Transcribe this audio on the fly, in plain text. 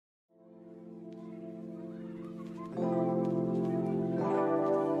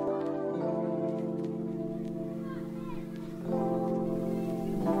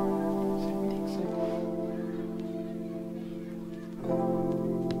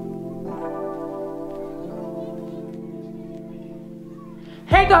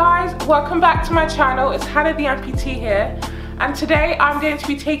Hey guys, welcome back to my channel. It's Hannah the Amputee here, and today I'm going to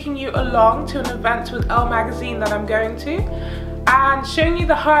be taking you along to an event with Elle magazine that I'm going to, and showing you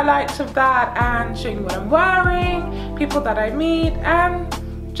the highlights of that, and showing you what I'm wearing, people that I meet, and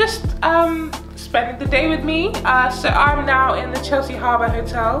just spending the day with me. So I'm now in the Chelsea Harbour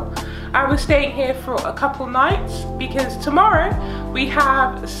hotel. I was staying here for a couple nights because tomorrow we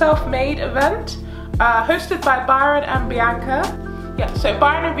have a self-made event hosted by Byron and Bianca. Yeah, so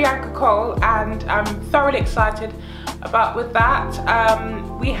Byron and Bianca Cole, and I'm thoroughly excited with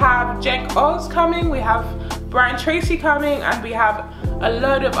that. We have Cenk Oz coming, we have Brian Tracy coming, and we have a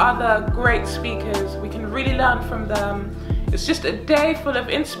load of other great speakers. We can really learn from them. It's just a day full of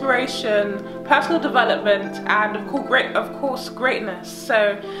inspiration, personal development, and of course greatness.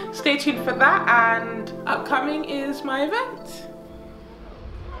 So stay tuned for that, and upcoming is my event.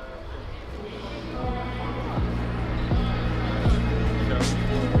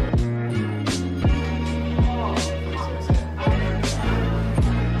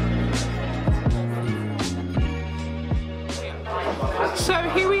 So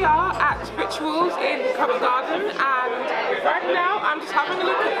here we are at Rituals in Covent Garden, and right now I'm just having a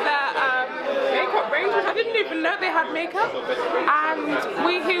look at their makeup range, which I didn't even know they had makeup. And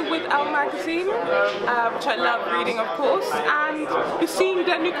we're here with Elle magazine, which I love reading, of course, and we're seeing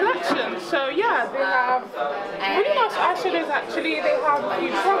their new collection. So yeah, they have really nice eyeshadows actually. They have a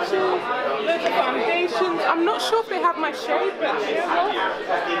few brushes, loads of foundations. I'm not sure if they have my shade, but you know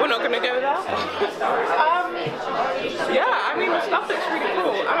what? We're not going to go there. Yeah, I mean the stuff looks really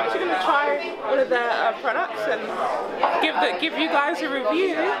cool. I'm actually going to try one of their products and give you guys a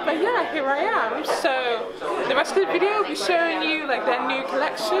review. But yeah, here I am. So the rest of the video will be showing you like their new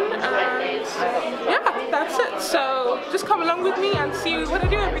collection, and yeah, that's it. So just come along with me and see what I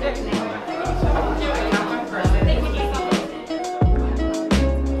do every day.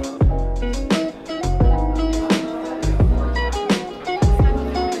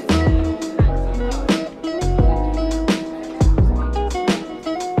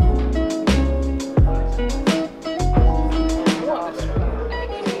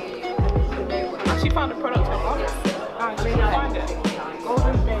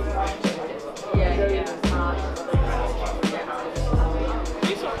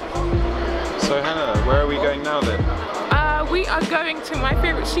 So Hannah, where are we going now then? We are going to my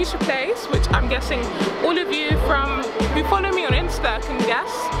favourite shisha place, which I'm guessing all of you who follow me on Insta can guess.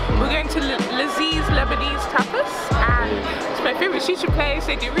 We're going to Laziz Lebanese Tapas, and it's my favourite shisha place.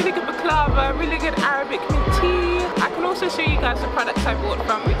 They do really good baklava, really good Arabic mint tea. I can also show you guys the products I bought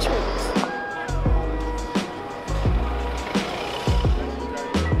from Rituals.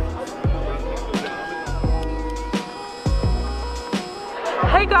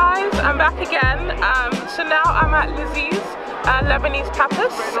 Hey guys, I'm back again. So now I'm at Laziz Lebanese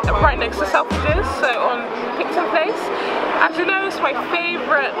Tapas, right next to Selfridges, so on Picton Place. As you know, it's my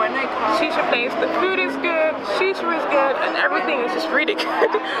favourite shisha place. The food is good, shisha is good, and everything is just really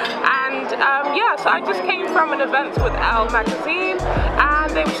good. And yeah, so I just came from an event with Elle magazine, and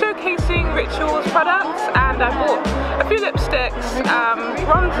they were showcasing Rituals products, and I bought a few lipsticks,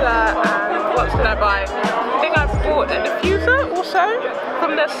 bronzer, and what did I buy? I think I bought a diffuser also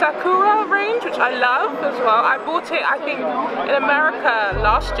from the Sakura range, which I love as well. I bought it, I think, in America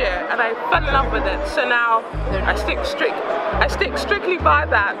last year, and I fell in love with it. So now I stick strictly by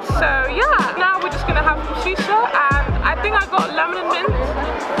that. So yeah, now we're just gonna have some shisha, and I think I got lemon and mint,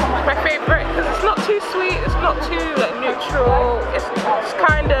 my favorite, because it's not too sweet, it's not too like neutral. It's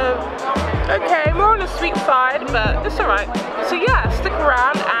kind of okay, more on the sweet side, but it's alright. So yeah, stick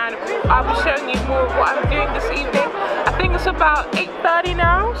around, and I'll be showing you more of what I'm doing this evening. I think it's about 8:30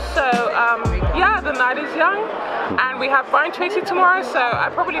 now, so yeah, the night is young, and we have Brian Tracy tomorrow, so I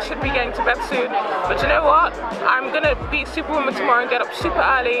probably should be getting to bed soon. But you know what? I'm gonna be Superwoman tomorrow and get up super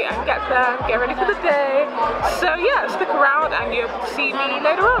early and get there, get ready for the day. So yeah, stick around and you'll see me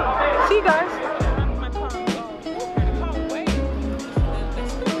later on. See you guys.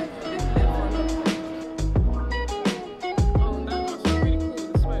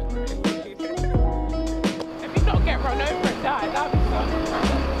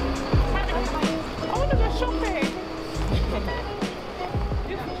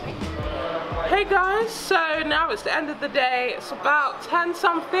 Hey guys, so now it's the end of the day. It's about 10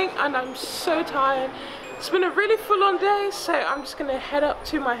 something and I'm so tired. It's been a really full-on day, so I'm just gonna head up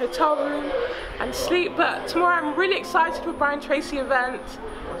to my hotel room and sleep. But tomorrow I'm really excited for Brian Tracy event.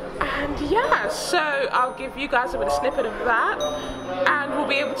 And yeah, so I'll give you guys a bit of snippet of that, and we'll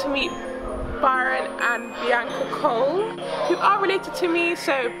be able to meet Byron and Bianca Cole, who are related to me.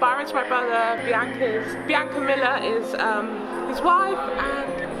 So Byron's my brother, Bianca Miller is his wife,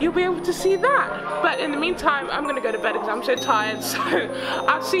 and you'll be able to see that. But in the meantime, I'm gonna go to bed because I'm so tired. So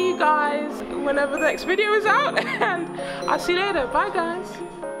I'll see you guys whenever the next video is out, and I'll see you later. Bye guys.